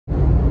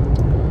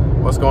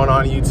What's going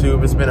on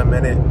YouTube? It's been a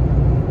minute.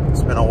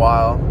 It's been a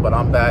while, but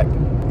I'm back.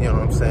 You know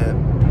what I'm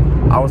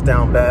saying? I was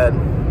down bad,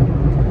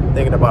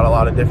 thinking about a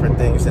lot of different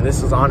things, and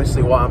this is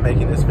honestly why I'm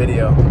making this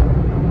video.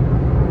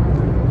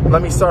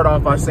 Let me start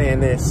off by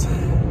saying this.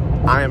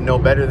 I am no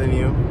better than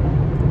you.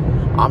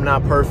 I'm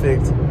not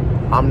perfect.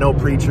 I'm no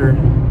preacher.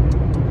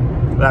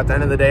 But at the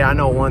end of the day, I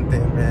know one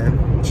thing,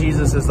 man.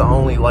 Jesus is the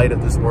only light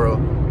of this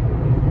world.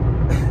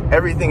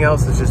 Everything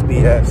else is just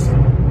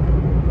BS.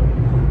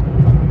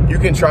 You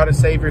can try to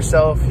save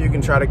yourself. You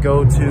can try to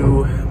go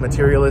to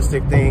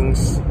materialistic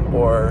things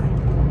or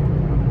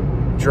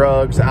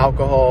drugs,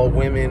 alcohol,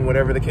 women,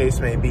 whatever the case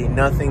may be.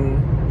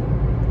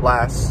 Nothing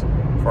lasts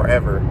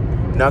forever.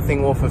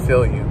 Nothing will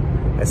fulfill you.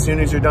 As soon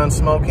as you're done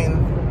smoking,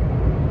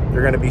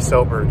 you're going to be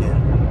sober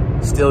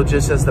again. Still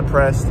just as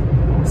depressed,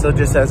 still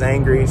just as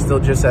angry, still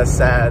just as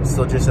sad,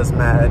 still just as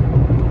mad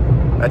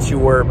that you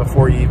were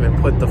before you even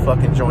put the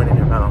fucking joint in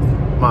your mouth.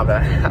 My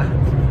bad.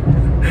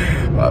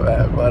 My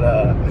bad.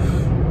 But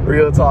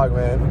real talk,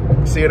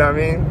 man. See what I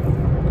mean?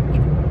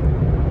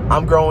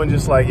 I'm growing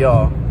just like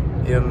y'all.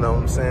 You know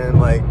what I'm saying?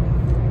 Like,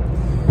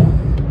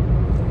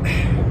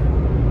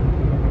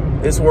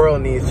 this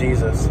world needs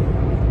Jesus.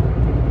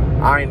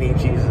 I need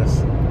Jesus.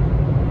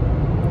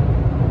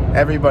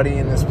 Everybody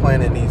in this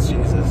planet needs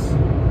Jesus.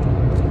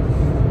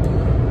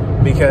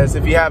 Because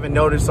if you haven't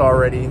noticed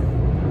already,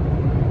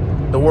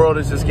 the world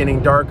is just getting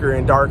darker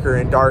and darker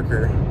and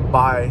darker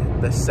by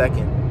the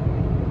second.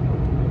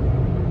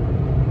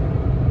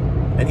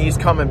 And he's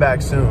coming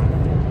back soon.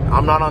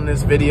 I'm not on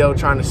this video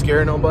trying to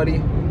scare nobody,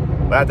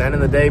 but at the end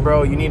of the day,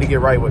 bro, you need to get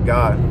right with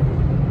God.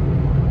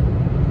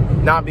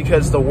 Not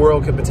because the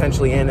world could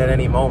potentially end at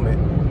any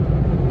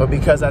moment, but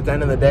because at the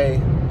end of the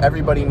day,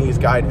 everybody needs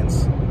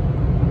guidance.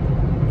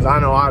 Because I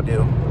know I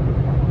do.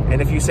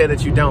 And if you say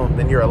that you don't,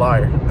 then you're a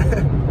liar.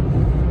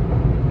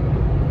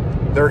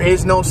 There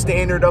is no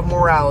standard of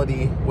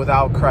morality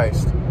without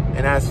Christ.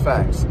 And that's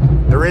facts.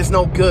 There is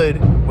no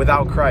good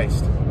without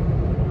Christ.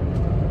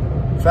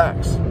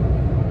 Facts.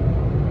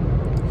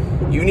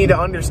 You need to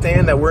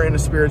understand that we're in a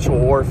spiritual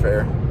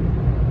warfare.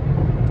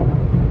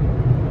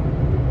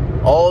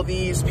 All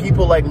these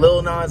people like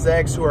Lil Nas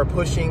X who are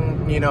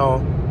pushing, you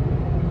know,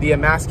 the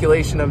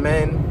emasculation of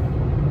men.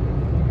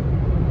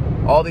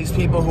 All these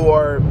people who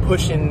are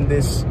pushing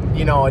this,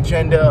 you know,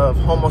 agenda of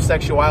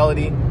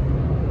homosexuality,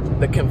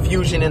 the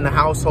confusion in the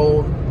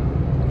household,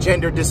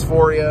 gender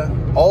dysphoria.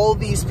 All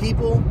these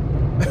people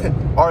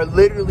are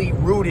literally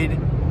rooted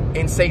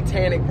in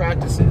satanic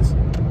practices.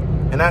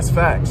 And that's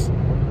facts.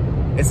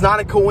 It's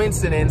not a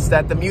coincidence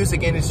that the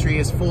music industry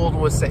is filled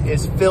with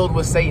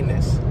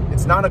Satanists.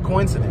 It's not a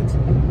coincidence.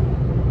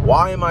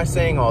 Why am I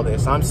saying all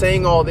this? I'm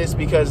saying all this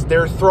because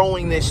they're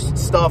throwing this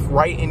stuff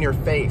right in your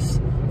face.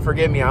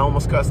 Forgive me, I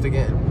almost cussed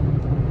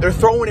again. They're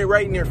throwing it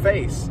right in your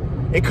face.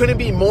 It couldn't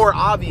be more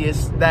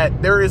obvious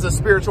that there is a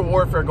spiritual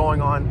warfare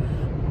going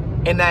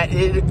on and that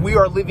we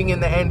are living in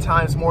the end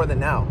times more than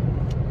now.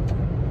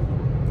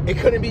 It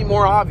couldn't be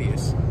more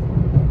obvious.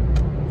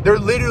 They're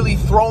literally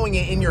throwing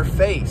it in your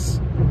face.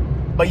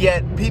 But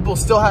yet people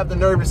still have the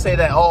nerve to say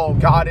that, oh,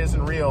 God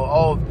isn't real.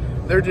 Oh,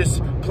 they're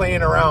just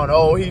playing around.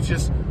 Oh, he's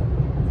just,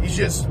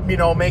 you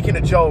know, making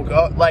a joke.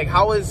 Like,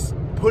 how is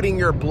putting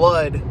your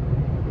blood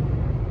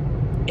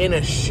in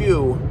a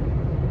shoe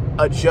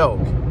a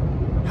joke?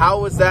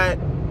 How is that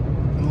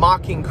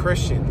mocking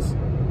Christians?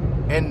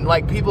 And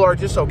like, people are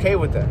just okay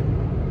with that.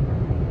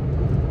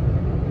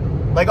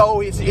 Like, oh,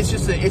 it's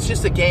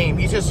just a game.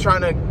 He's just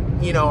trying to,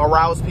 you know,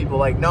 arouse people.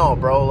 Like, no,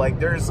 bro. Like,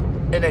 there's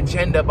an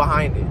agenda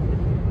behind it.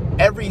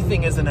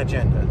 Everything is an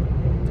agenda.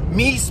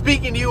 Me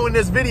speaking to you in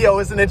this video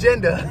is an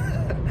agenda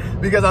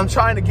because I'm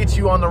trying to get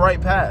you on the right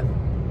path.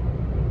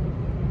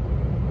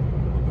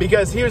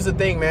 Because here's the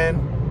thing,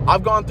 man.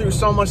 I've gone through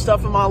so much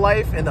stuff in my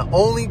life, and the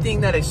only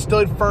thing that has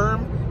stood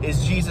firm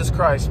is Jesus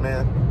Christ,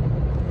 man.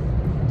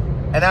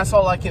 And that's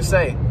all I can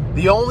say.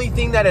 The only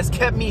thing that has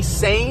kept me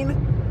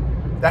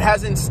sane, that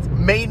hasn't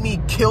made me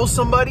kill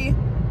somebody,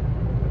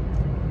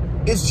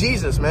 is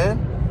Jesus,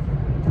 man.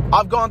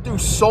 I've gone through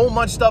so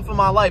much stuff in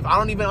my life. I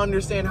don't even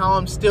understand how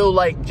I'm still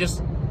like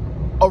just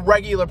a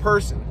regular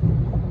person.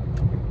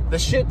 The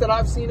shit that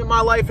I've seen in my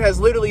life has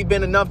literally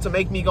been enough to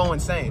make me go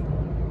insane.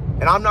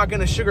 And I'm not going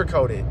to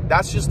sugarcoat it.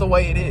 That's just the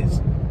way it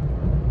is.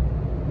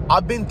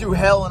 I've been through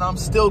hell and I'm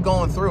still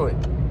going through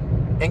it.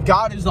 And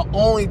God is the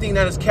only thing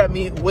that has kept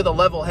me with a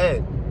level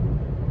head.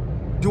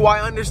 Do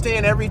I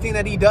understand everything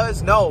that he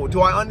does? No. Do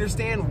I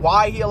understand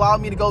why he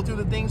allowed me to go through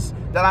the things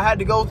that I had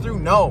to go through?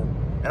 No.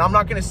 And I'm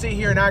not going to sit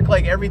here and act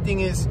like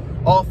everything is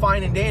all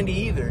fine and dandy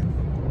either.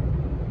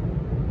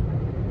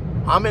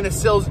 I'm in a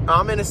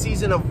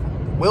season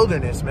of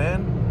wilderness,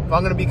 man. If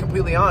I'm going to be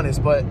completely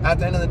honest. But at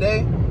the end of the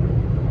day,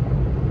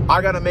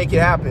 I got to make it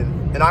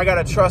happen. And I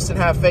got to trust and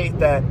have faith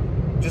that,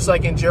 just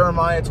like in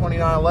Jeremiah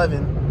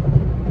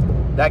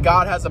 29:11, that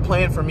God has a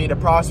plan for me to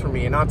prosper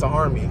me and not to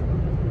harm me.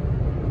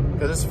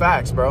 Because it's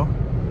facts, bro.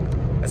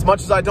 As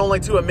much as I don't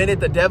like to admit it,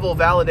 the devil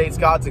validates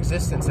God's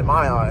existence in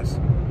my eyes.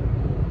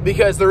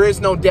 Because there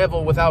is no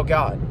devil without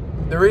God.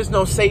 There is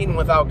no Satan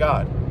without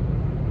God.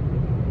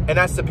 And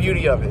that's the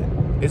beauty of it.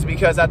 Is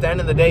because at the end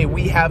of the day,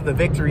 we have the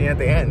victory at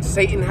the end.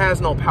 Satan has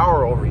no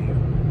power over you.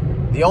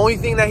 The only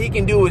thing that he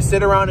can do is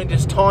sit around and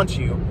just taunt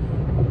you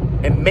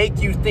and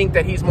make you think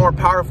that he's more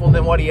powerful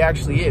than what he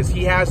actually is.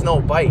 He has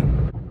no bite.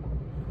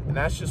 And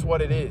that's just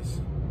what it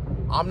is.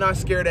 I'm not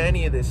scared of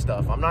any of this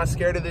stuff. I'm not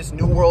scared of this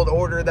new world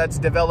order that's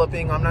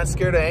developing. I'm not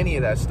scared of any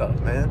of that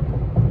stuff,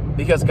 man.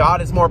 Because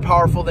God is more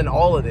powerful than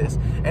all of this.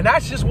 And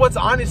that's just what's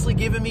honestly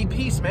giving me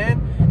peace,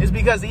 man. Is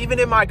because even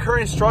in my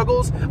current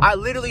struggles, I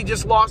literally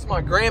just lost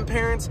my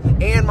grandparents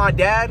and my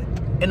dad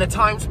in the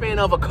time span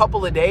of a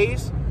couple of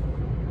days.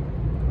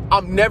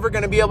 I'm never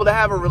going to be able to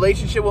have a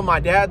relationship with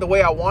my dad the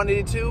way I wanted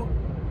it to.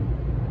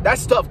 That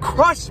stuff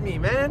crushed me,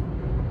 man.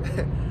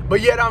 But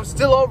yet I'm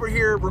still over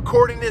here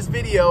recording this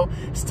video,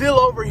 still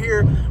over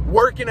here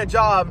working a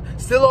job,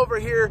 still over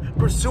here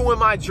pursuing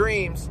my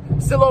dreams,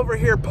 still over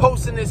here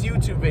posting this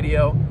YouTube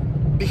video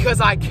because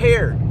I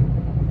care.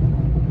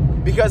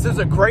 Because there's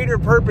a greater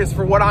purpose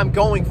for what I'm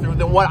going through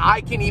than what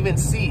I can even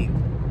see.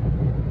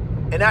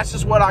 And that's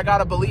just what I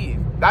gotta believe.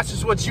 That's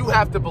just what you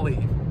have to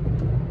believe.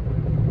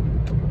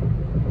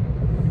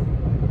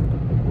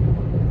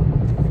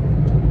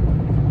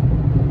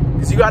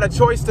 Because you got a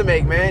choice to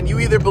make, man. You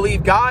either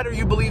believe God or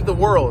you believe the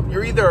world.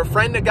 You're either a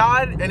friend of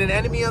God and an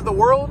enemy of the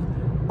world,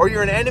 or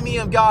you're an enemy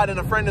of God and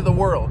a friend of the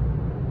world.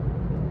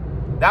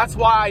 That's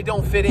why I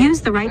don't fit in.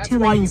 Use the right two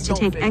lanes to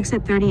take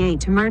exit 38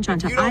 to merge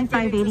onto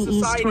I-580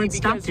 East towards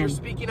Stockton. You're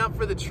speaking up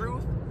for the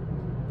truth.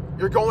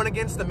 You're going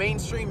against the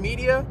mainstream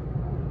media.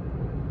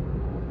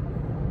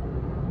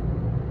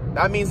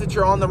 That means that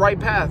you're on the right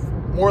path,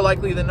 more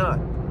likely than not.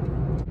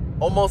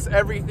 Almost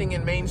everything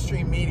in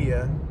mainstream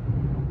media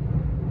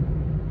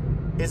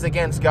is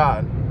against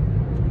God.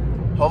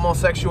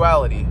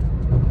 Homosexuality,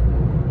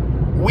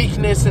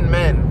 weakness in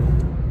men,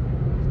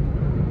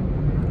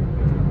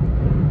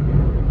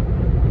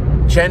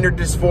 gender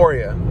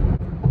dysphoria,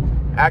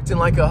 acting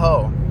like a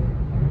hoe,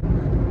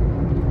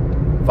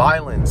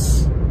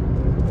 violence,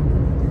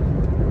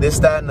 this,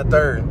 that, and the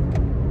third.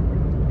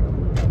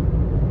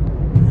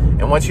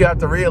 And what you have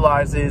to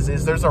realize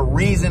is there's a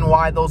reason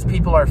why those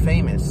people are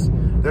famous.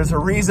 There's a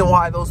reason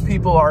why those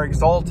people are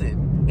exalted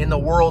in the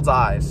world's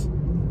eyes.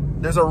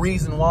 There's a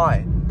reason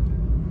why.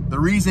 The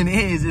reason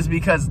is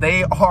because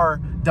they are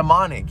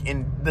demonic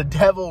and the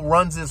devil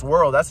runs this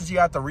world. That's what you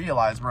have to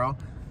realize, bro.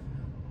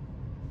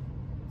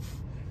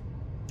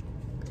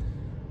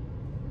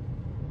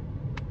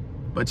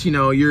 But you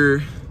know, your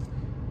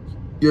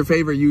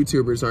favorite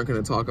YouTubers aren't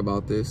going to talk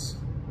about this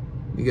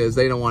because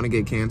they don't want to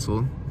get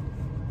canceled.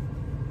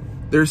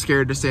 They're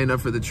scared to stand up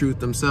for the truth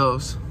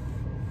themselves.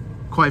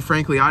 Quite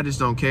frankly, I just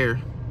don't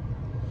care.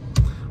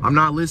 I'm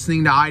not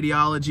listening to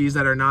ideologies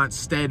that are not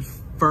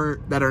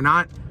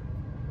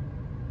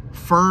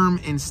firm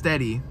and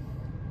steady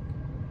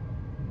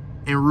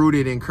and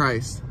rooted in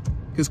Christ.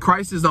 Because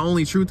Christ is the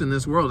only truth in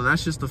this world, and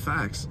that's just the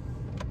facts.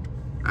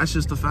 That's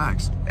just the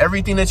facts.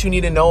 Everything that you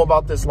need to know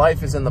about this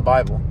life is in the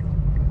Bible.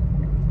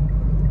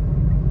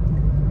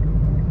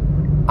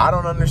 I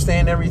don't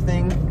understand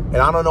everything, and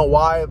I don't know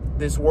why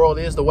this world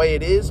is the way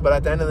it is, but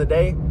at the end of the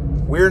day,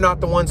 we're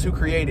not the ones who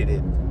created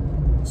it.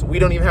 So we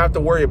don't even have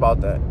to worry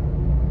about that.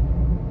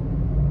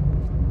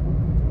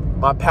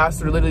 My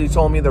pastor literally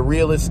told me the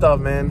realest stuff,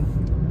 man.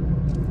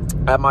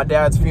 At my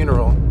dad's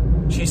funeral,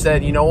 she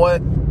said, you know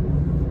what?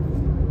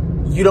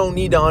 You don't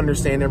need to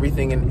understand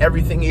everything, and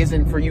everything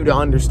isn't for you to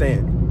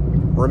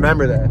understand.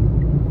 Remember that.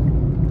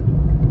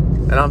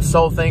 And I'm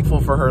so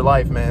thankful for her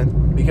life,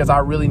 man, because I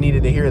really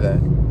needed to hear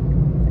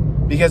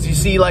that. Because you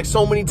see, like,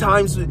 so many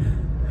times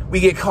we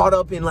get caught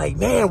up in like,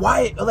 man,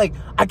 why, like,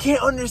 I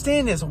can't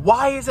understand this.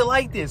 Why is it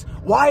like this?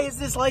 Why is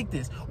this like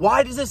this?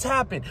 Why does this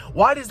happen?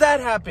 Why does that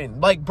happen?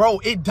 Like, bro,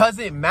 it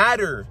doesn't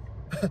matter.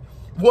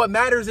 What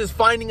matters is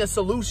finding a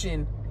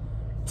solution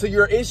to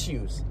your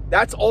issues.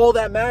 That's all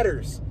that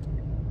matters.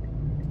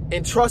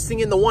 And trusting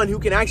in the one who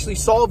can actually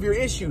solve your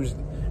issues.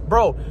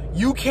 Bro,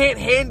 you can't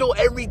handle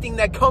everything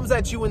that comes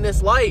at you in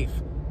this life.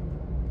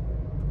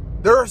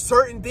 There are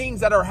certain things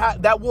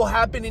that will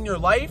happen in your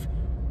life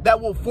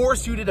that will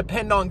force you to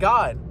depend on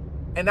God.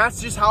 And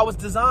that's just how it's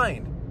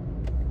designed.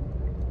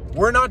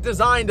 We're not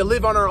designed to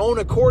live on our own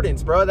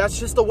accordance, bro. That's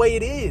just the way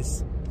it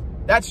is.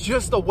 That's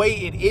just the way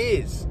it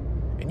is.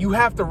 And you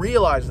have to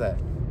realize that.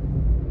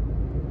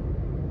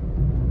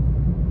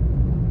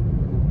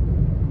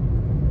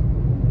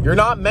 You're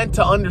not meant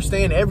to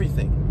understand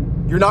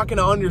everything. You're not going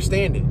to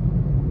understand it.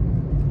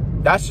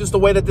 That's just the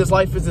way that this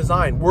life is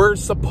designed. We're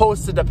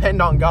supposed to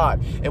depend on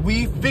God. If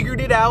we figured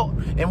it out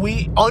and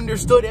we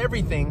understood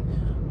everything,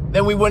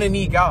 then we wouldn't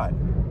need God.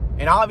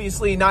 And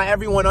obviously not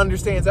everyone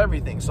understands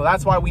everything. So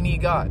that's why we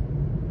need God.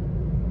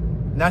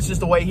 And that's just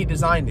the way he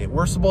designed it.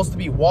 We're supposed to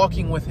be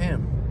walking with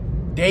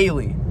him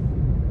daily.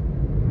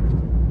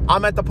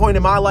 I'm at the point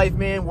in my life,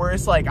 man, where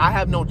it's like I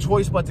have no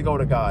choice but to go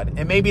to God.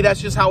 And maybe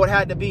that's just how it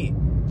had to be.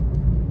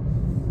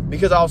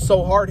 Because I was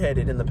so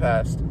hard-headed in the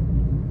past.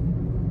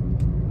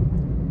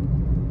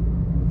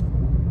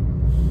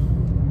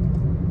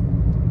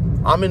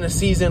 I'm in a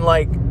season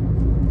like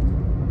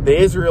the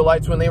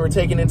Israelites when they were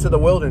taken into the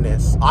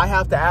wilderness. I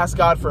have to ask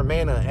God for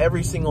manna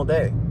every single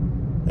day.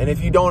 And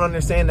if you don't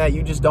understand that,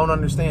 you just don't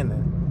understand that.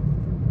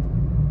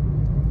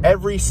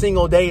 Every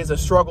single day is a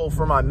struggle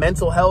for my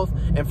mental health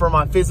and for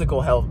my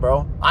physical health,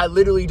 bro. I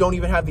literally don't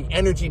even have the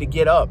energy to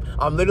get up.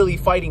 I'm literally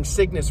fighting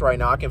sickness right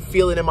now. I can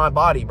feel it in my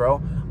body,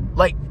 bro.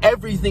 Like,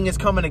 everything is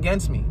coming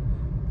against me.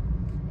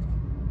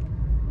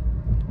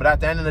 But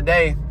at the end of the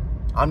day,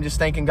 I'm just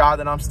thanking God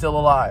that I'm still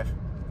alive.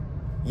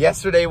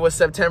 Yesterday was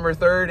September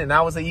 3rd, and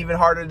that was an even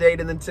harder day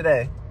than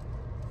today.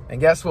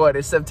 And guess what?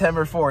 It's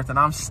September 4th, and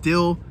I'm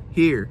still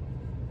here.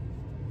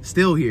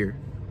 Still here.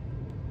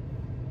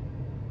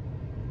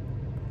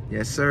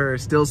 Yes, sir.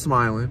 Still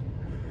smiling.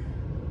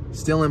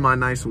 Still in my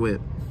nice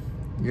whip.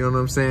 You know what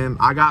I'm saying?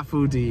 I got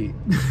food to eat.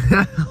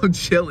 I'm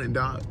chilling,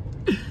 dog.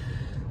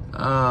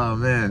 Oh,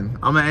 man.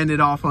 I'm going to end it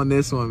off on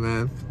this one,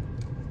 man.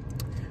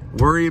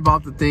 Worry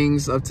about the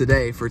things of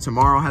today, for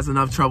tomorrow has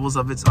enough troubles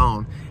of its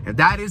own. If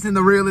that isn't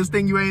the realest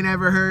thing you ain't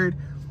ever heard,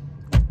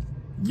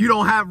 you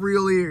don't have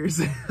real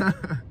ears.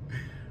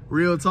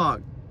 Real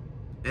talk.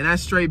 And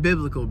that's straight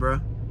biblical, bro.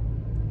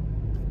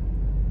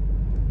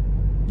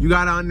 You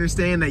got to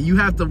understand that you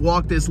have to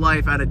walk this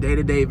life at a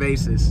day-to-day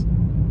basis.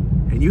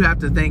 And you have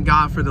to thank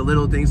God for the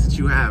little things that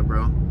you have,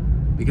 bro.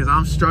 Because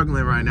I'm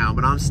struggling right now,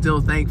 but I'm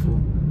still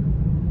thankful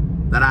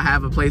that I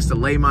have a place to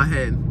lay my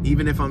head.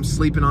 Even if I'm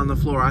sleeping on the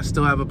floor, I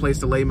still have a place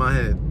to lay my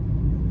head.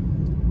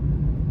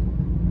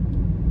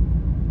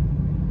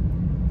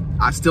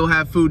 I still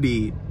have food to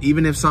eat,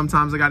 even if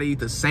sometimes I got to eat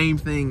the same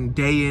thing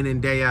day in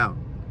and day out.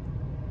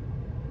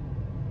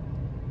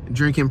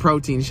 Drinking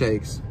protein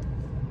shakes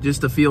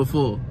just to feel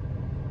full.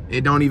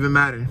 It don't even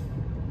matter.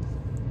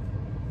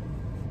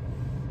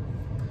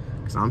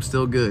 Because I'm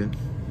still good.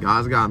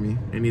 God's got me,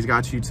 and he's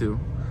got you too.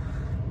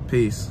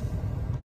 Peace.